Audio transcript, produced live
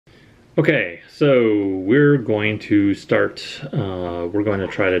Okay, so we're going to we're going to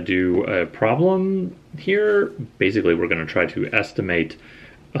try to do a problem here. Basically, we're going to try to estimate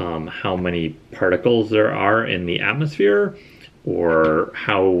how many particles there are in the atmosphere, or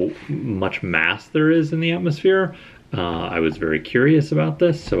how much mass there is in the atmosphere. I was very curious about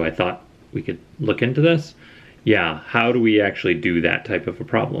this, so I thought we could look into this. Yeah, how do we actually do that type of a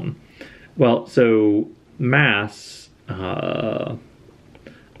problem? Well, so mass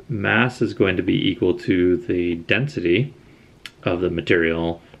is going to be equal to the density of the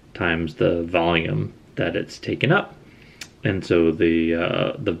material times the volume that it's taken up. And so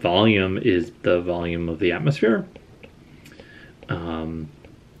the volume is the volume of the atmosphere.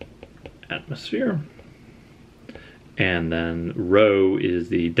 And then rho is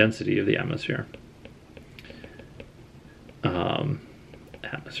the density of the atmosphere.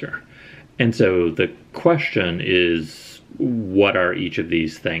 And so the question is, what are each of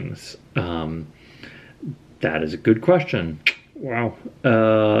these things? That is a good question. Wow.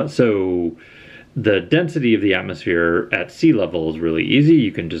 So the density of the atmosphere at sea level is really easy.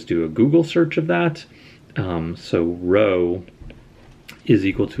 You can just do a Google search of that. So rho is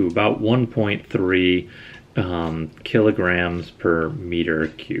equal to about 1.3 kilograms per meter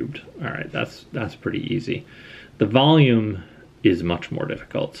cubed. All right, that's pretty easy. The volume is much more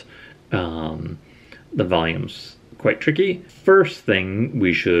difficult. The volume's quite tricky. First thing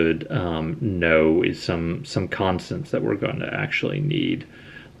we should know is some constants that we're going to actually need.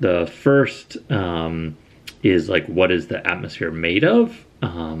 The first is like, what is the atmosphere made of?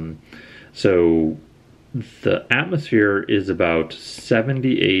 So the atmosphere is about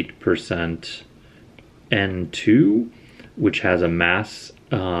 78% N2, which has a mass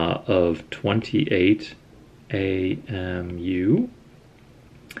of 28 AMU,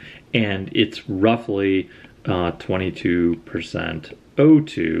 and it's roughly 22%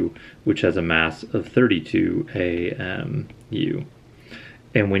 O2, which has a mass of 32 AMU.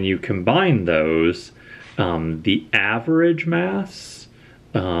 And when you combine those, the average mass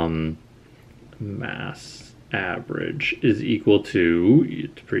average is equal to,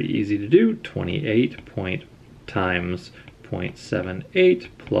 it's pretty easy to do, 28 times 0.78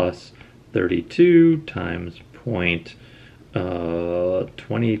 plus 32 times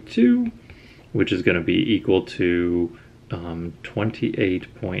 0.22, which is going to be equal to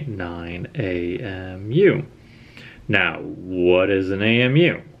 28.9 AMU. Now, what is an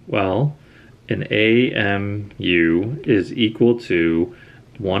AMU? Well, an AMU is equal to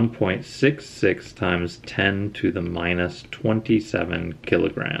 1.66 times 10 to the minus 27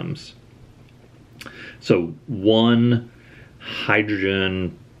 kilograms. So one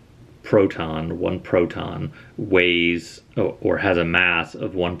proton weighs or has a mass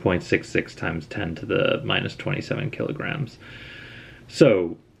of 1.66 times 10 to the minus 27 kilograms.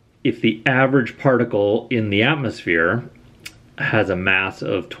 So if the average particle in the atmosphere has a mass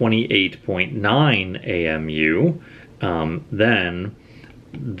of 28.9 AMU, then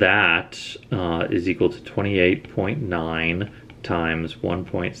that is equal to 28.9 times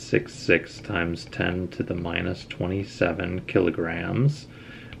 1.66 times 10 to the minus 27 kilograms,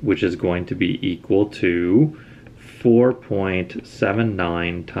 which is going to be equal to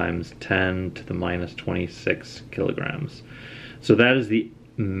 4.79 times 10 to the minus 26 kilograms. So that is the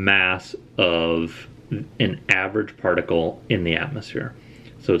mass of an average particle in the atmosphere.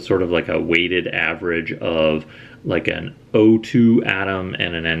 So it's sort of like a weighted average of like an O2 atom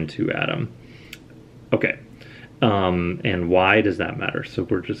and an N2 atom. Okay, and why does that matter? So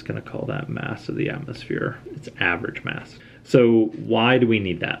we're just going to call that mass of the atmosphere. It's average mass. So why do we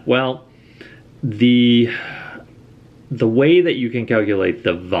need that? Well, the way that you can calculate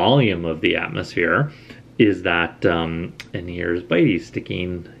the volume of the atmosphere is that, and here's Bitey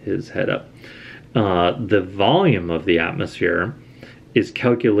sticking his head up, the volume of the atmosphere is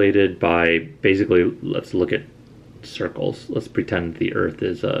calculated by, basically, let's look at circles. Let's pretend the Earth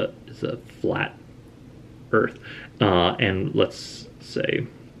is a flat Earth, and let's say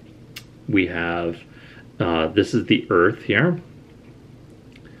we have this is the Earth here,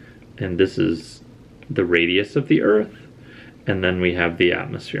 and this is the radius of the Earth, and then we have the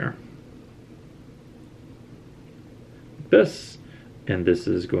atmosphere. This, and this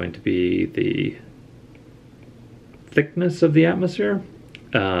is going to be the thickness of the atmosphere,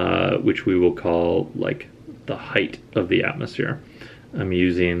 which we will call like the height of the atmosphere. I'm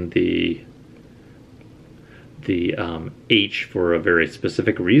using the H for a very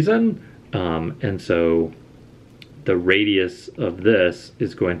specific reason, and so the radius of this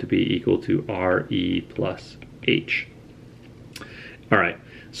is going to be equal to RE plus H. All right,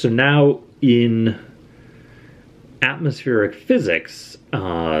 so now in atmospheric physics,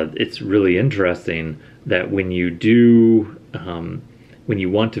 it's really interesting that when you do, when you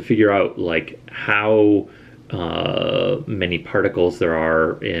want to figure out like how many particles there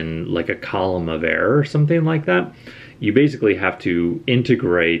are in like a column of air or something like that, you basically have to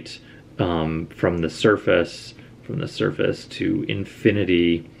integrate from the surface to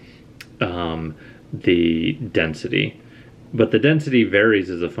infinity the density. But the density varies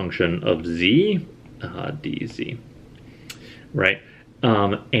as a function of z, dz, right?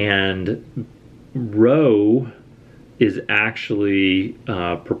 And rho is actually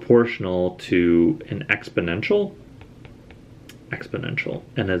proportional to an exponential,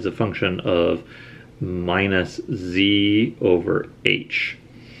 and as a function of minus z over h.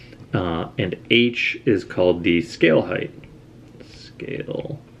 And h is called the scale height.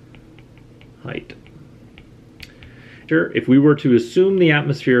 If we were to assume the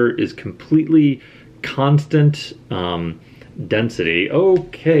atmosphere is completely constant density,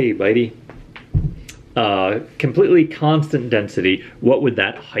 okay, Bitey, completely constant density, what would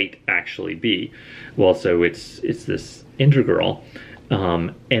that height actually be? Well, so it's this integral,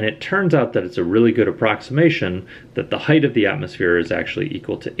 and it turns out that it's a really good approximation that the height of the atmosphere is actually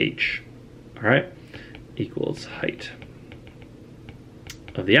equal to h. All right, equals height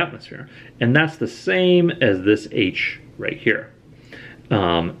of the atmosphere, and that's the same as this h right here,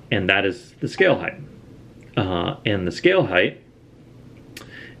 and that is the scale height, and the scale height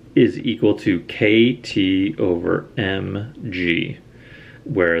is equal to kt over mg,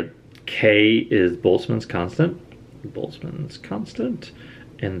 where k is Boltzmann's constant,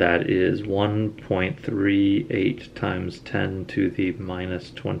 and that is 1.38 times 10 to the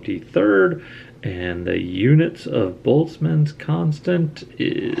minus 23rd, and the units of Boltzmann's constant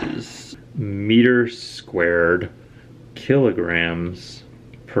is meters squared kilograms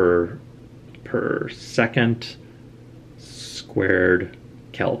per second squared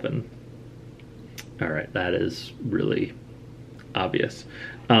Kelvin. All right, that is really obvious.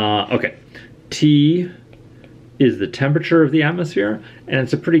 Okay, T is the temperature of the atmosphere, and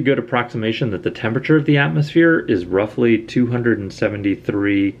it's a pretty good approximation that the temperature of the atmosphere is roughly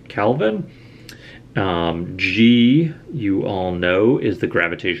 273 Kelvin. G, you all know, is the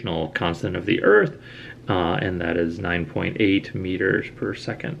gravitational constant of the Earth, and that is 9.8 meters per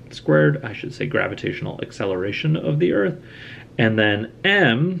second squared. I should say gravitational acceleration of the Earth. And then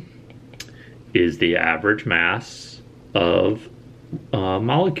M is the average mass of a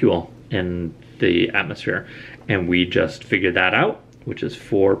molecule in the atmosphere. And we just figured that out, which is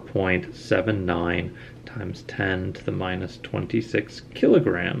 4.79 times 10 to the minus 26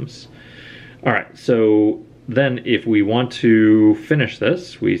 kilograms. All right, so then if we want to finish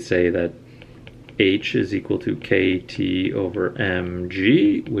this, we say that H is equal to KT over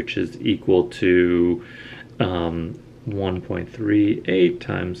mg, which is equal to 1.38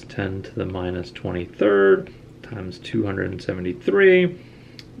 times 10 to the minus 23rd times 273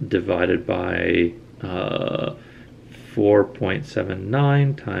 divided by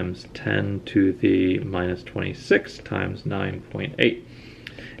 4.79 times 10 to the minus 26 times 9.8.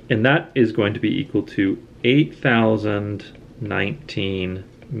 And that is going to be equal to 8,019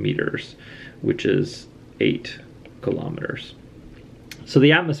 meters, which is 8 kilometers. So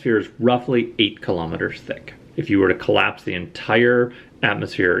the atmosphere is roughly 8 kilometers thick. If you were to collapse the entire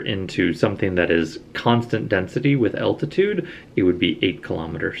atmosphere into something that is constant density with altitude, it would be 8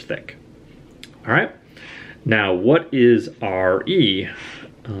 kilometers thick. All right. Now, what is RE?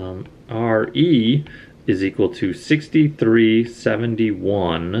 RE is equal to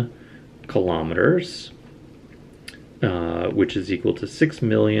 6,371 kilometers, which is equal to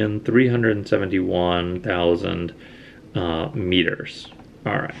 6,371,000 meters.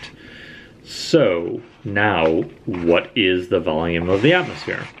 All right. So now, what is the volume of the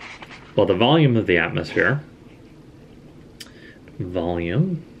atmosphere? Well, the volume of the atmosphere,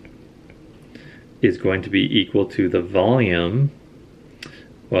 is going to be equal to the volume.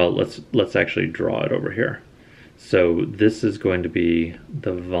 Well, let's actually draw it over here. So this is going to be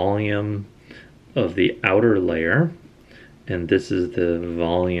the volume of the outer layer, and this is the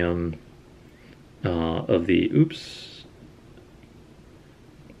volume of the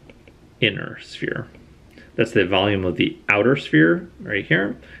inner sphere. That's the volume of the outer sphere right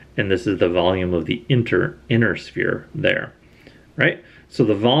here, and this is the volume of the inner sphere there, right? So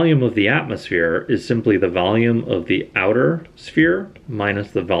the volume of the atmosphere is simply the volume of the outer sphere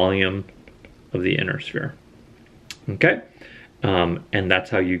minus the volume of the inner sphere. Okay? And that's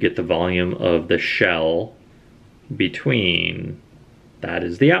how you get the volume of the shell between. That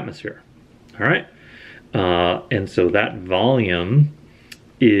is the atmosphere. All right? And so that volume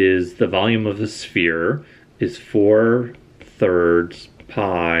is the volume of the sphere, is 4/3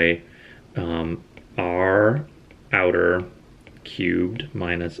 pi r outer cubed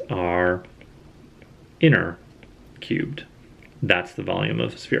minus r inner cubed. That's the volume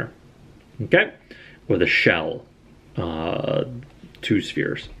of a sphere. Okay? Or the shell, 2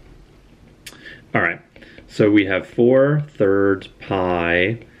 spheres. All right, so we have 4/3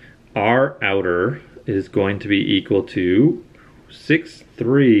 pi. R outer is going to be equal to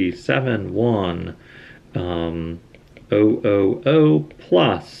 6371000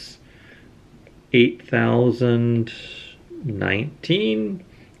 plus 8019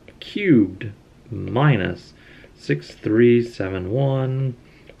 cubed minus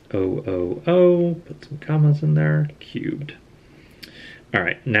 6371000, put some commas in there, cubed. All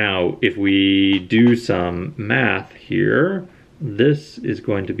right, now if we do some math here, this is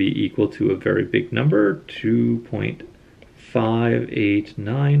going to be equal to a very big number,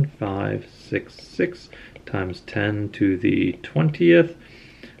 2.589566 times 10 to the 20th.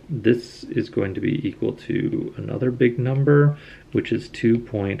 This is going to be equal to another big number, which is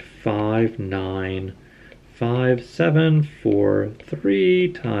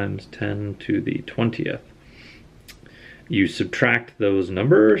 2.595743 times 10 to the 20th. You subtract those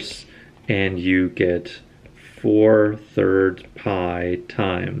numbers and you get 4/3 pi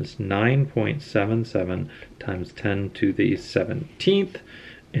times 9.77 times 10 to the 17th,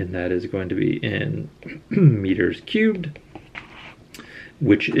 and that is going to be in meters cubed,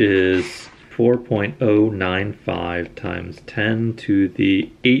 which is 4.095 times 10 to the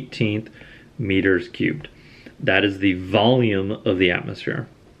 18th meters cubed. That is the volume of the atmosphere.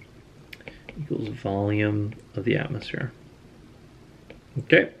 Equals volume of the atmosphere.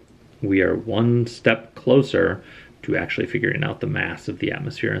 Okay, we are one step closer to actually figuring out the mass of the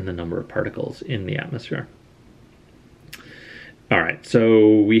atmosphere and the number of particles in the atmosphere. All right,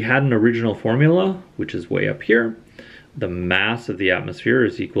 so we had an original formula, which is way up here. The mass of the atmosphere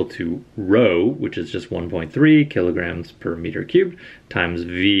is equal to rho, which is just 1.3 kilograms per meter cubed, times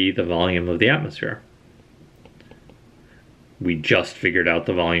V, the volume of the atmosphere. We just figured out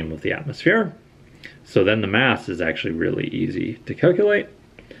the volume of the atmosphere. So then the mass is actually really easy to calculate.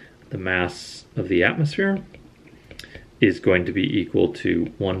 The mass of the atmosphere is going to be equal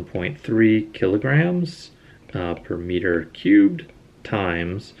to 1.3 kilograms per meter cubed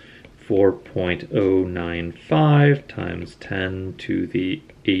times 4.095 times 10 to the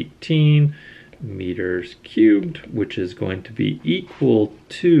 18 meters cubed, which is going to be equal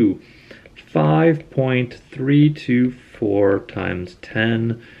to 5.324 times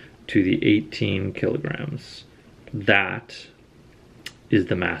 10 to the 18 kilograms. That is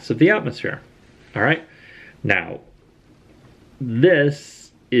the mass of the atmosphere. All right, now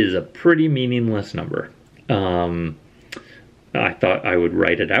this is a pretty meaningless number. I thought I would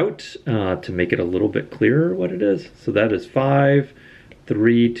write it out to make it a little bit clearer what it is. So that is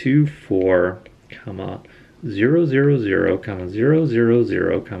 5324, 000, 000, 000, 000,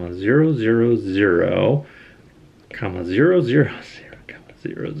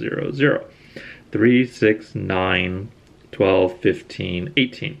 000, 000, 3, 6, 9, 12, 15,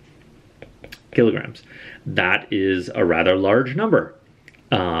 18 kilograms. That is a rather large number,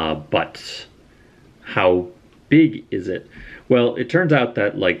 but how big is it? Well, it turns out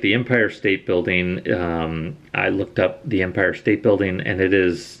that like the Empire State Building, I looked up the Empire State Building and it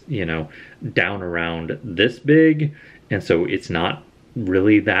is, you know, down around this big. And so it's not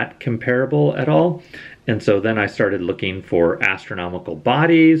really that comparable at all. And so then I started looking for astronomical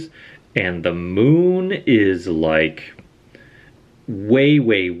bodies, and the moon is like way,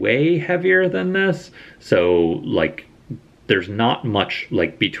 way, way heavier than this. So like there's not much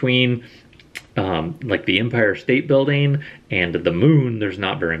like between like the Empire State Building and the moon, there's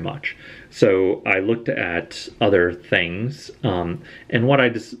not very much. So I looked at other things, and what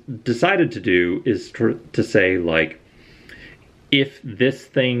I decided to do is to say, like, if this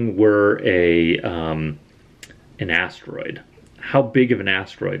thing were a an asteroid, how big of an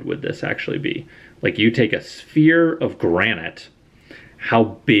asteroid would this actually be? Like, you take a sphere of granite, how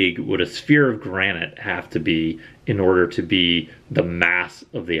big would a sphere of granite have to be in order to be the mass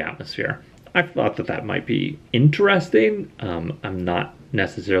of the atmosphere? I thought that that might be interesting. I'm not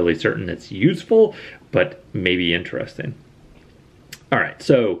necessarily certain it's useful, but maybe interesting. All right,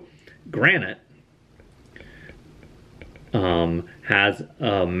 so granite has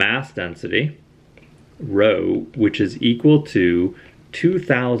a mass density, rho, which is equal to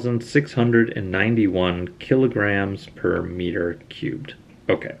 2,691 kilograms per meter cubed.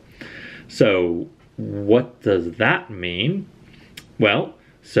 Okay, so what does that mean? Well,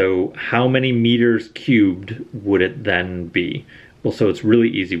 so how many meters cubed would it then be? Well, so it's really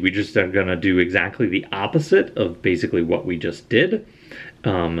easy. We just are going to do exactly the opposite of basically what we just did.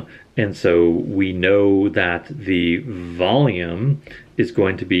 And so we know that the volume is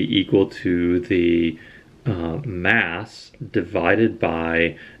going to be equal to the mass divided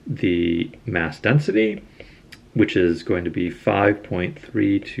by the mass density, which is going to be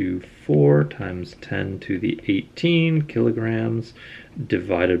 5.324 times 10 to the 18 kilograms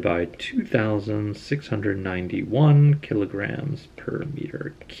divided by 2,691 kilograms per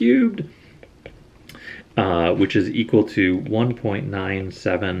meter cubed, which is equal to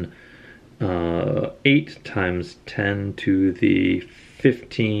 1.978 times 10 to the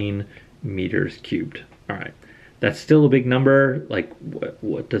 15 meters cubed. All right. That's still a big number. Like,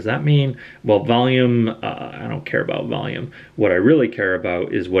 what does that mean? Well, volume, I don't care about volume. What I really care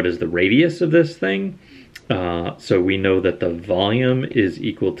about is what is the radius of this thing. So we know that the volume is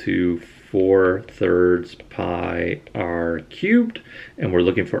equal to 4/3 pi r cubed, and we're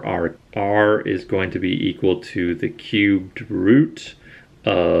looking for r. R is going to be equal to the cubed root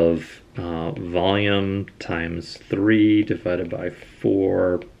of volume times 3 divided by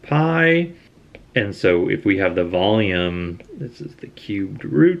 4 pi. And so if we have the volume, this is the cubed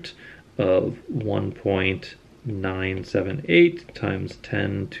root of 1.978 times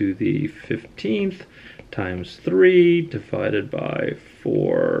 10 to the 15th times 3 divided by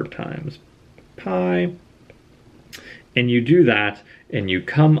 4 times pi. And you do that and you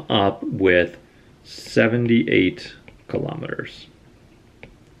come up with 78 kilometers.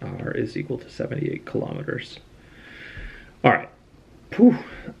 R is equal to 78 kilometers. All right.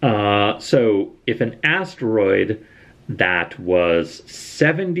 So if an asteroid that was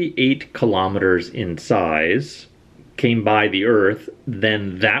 78 kilometers in size came by the Earth,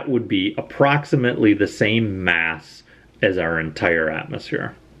 then that would be approximately the same mass as our entire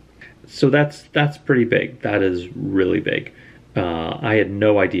atmosphere. So that's pretty big. That is really big. I had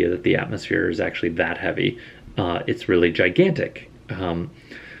no idea that the atmosphere is actually that heavy. It's really gigantic. To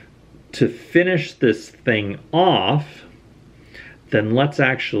finish this thing off, then let's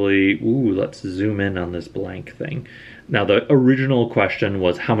actually, let's zoom in on this blank thing. Now, the original question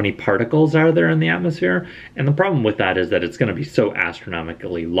was how many particles are there in the atmosphere? And the problem with that is that it's going to be so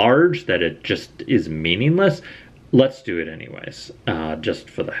astronomically large that it just is meaningless. Let's do it anyways, just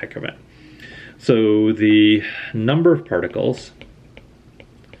for the heck of it. So the number of particles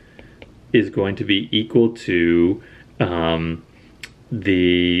is going to be equal to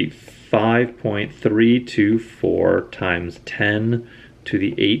the 5.324 times 10 to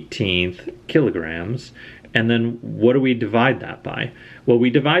the 18th kilograms. And then what do we divide that by? Well, we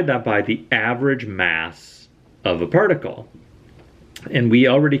divide that by the average mass of a particle. And we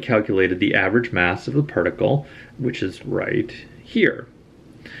already calculated the average mass of the particle, which is right here.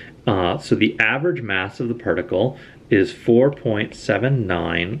 So the average mass of the particle is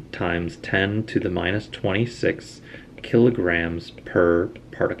 4.79 times 10 to the minus 26 kilograms per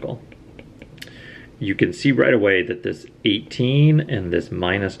particle. You can see right away that this 18 and this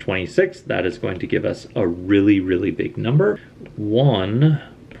minus 26, that is going to give us a really, really big number.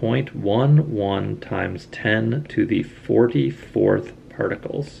 1.11 times 10 to the 44th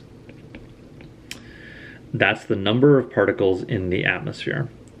particles. That's the number of particles in the atmosphere.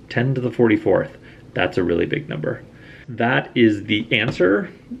 10 to the 44th. That's a really big number. That is the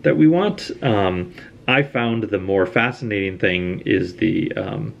answer that we want. I found the more fascinating thing is the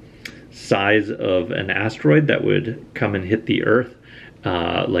size of an asteroid that would come and hit the Earth.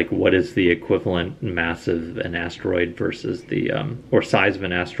 Like, what is the equivalent mass of an asteroid versus the, or size of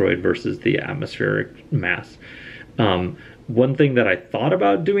an asteroid versus the atmospheric mass. One thing that I thought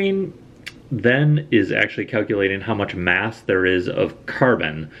about doing then is actually calculating how much mass there is of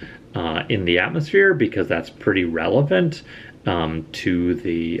carbon in the atmosphere, because that's pretty relevant to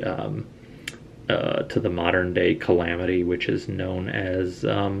the modern day calamity, which is known as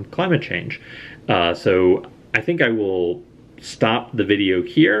climate change. So I think I will stop the video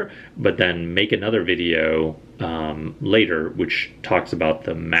here, but then make another video later, which talks about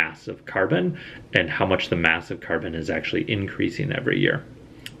the mass of carbon and how much the mass of carbon is actually increasing every year.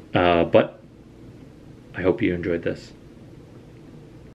 But I hope you enjoyed this.